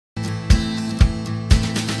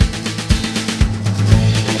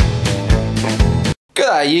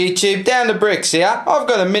G'day YouTube, Down to Bricks here. I've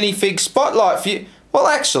got a minifig spotlight for you. Well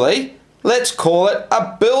actually, let's call it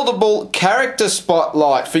a buildable character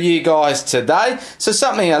spotlight for you guys today. So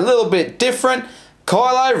something a little bit different.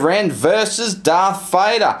 Kylo Ren versus Darth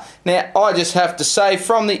Vader. Now I just have to say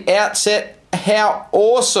from the outset, how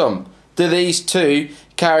awesome do these two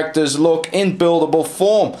characters look in buildable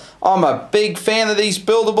form. I'm a big fan of these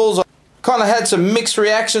buildables. Kind of had some mixed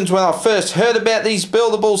reactions when I first heard about these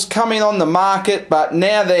buildables coming on the market, but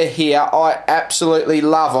now they're here. I absolutely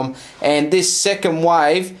love them, and this second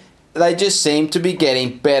wave, they just seem to be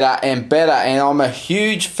getting better and better, and I'm a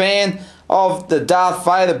huge fan of the Darth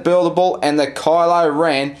Vader buildable, and the Kylo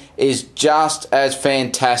Ren is just as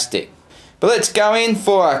fantastic. But let's go in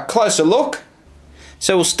for a closer look.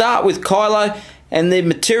 So we'll start with Kylo. And the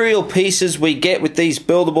material pieces we get with these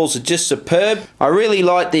buildables are just superb. I really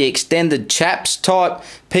like the extended chaps type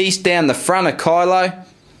piece down the front of Kylo.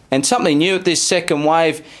 And something new with this second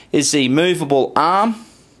wave is the movable arm.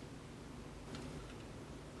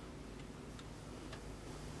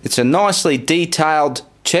 It's a nicely detailed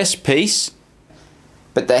chest piece,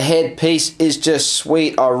 but the head piece is just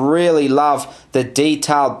sweet. I really love the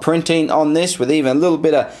detailed printing on this, with even a little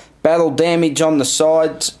bit of battle damage on the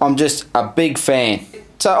sides. I'm just a big fan.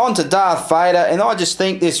 So on to Darth Vader, and I just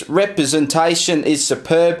think this representation is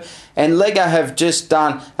superb, and LEGO have just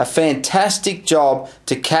done a fantastic job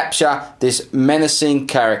to capture this menacing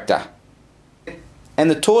character.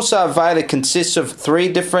 And the torso of Vader consists of 3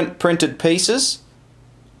 different printed pieces.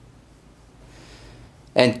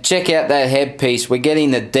 And check out that headpiece. We're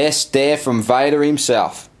getting the death stare from Vader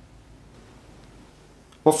himself.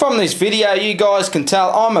 Well, from this video you guys can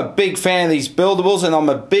tell I'm a big fan of these buildables, and I'm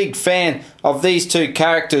a big fan of these two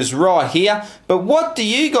characters right here. But what do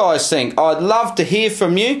you guys think? I'd love to hear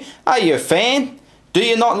from you. Are you a fan? Do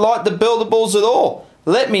you not like the buildables at all?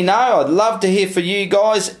 Let me know. I'd love to hear from you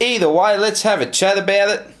guys. Either way, let's have a chat about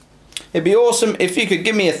it. It'd be awesome if you could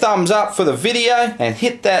give me a thumbs up for the video and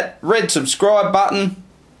hit that red subscribe button.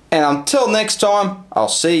 And until next time, I'll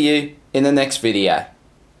see you in the next video.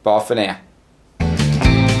 Bye for now.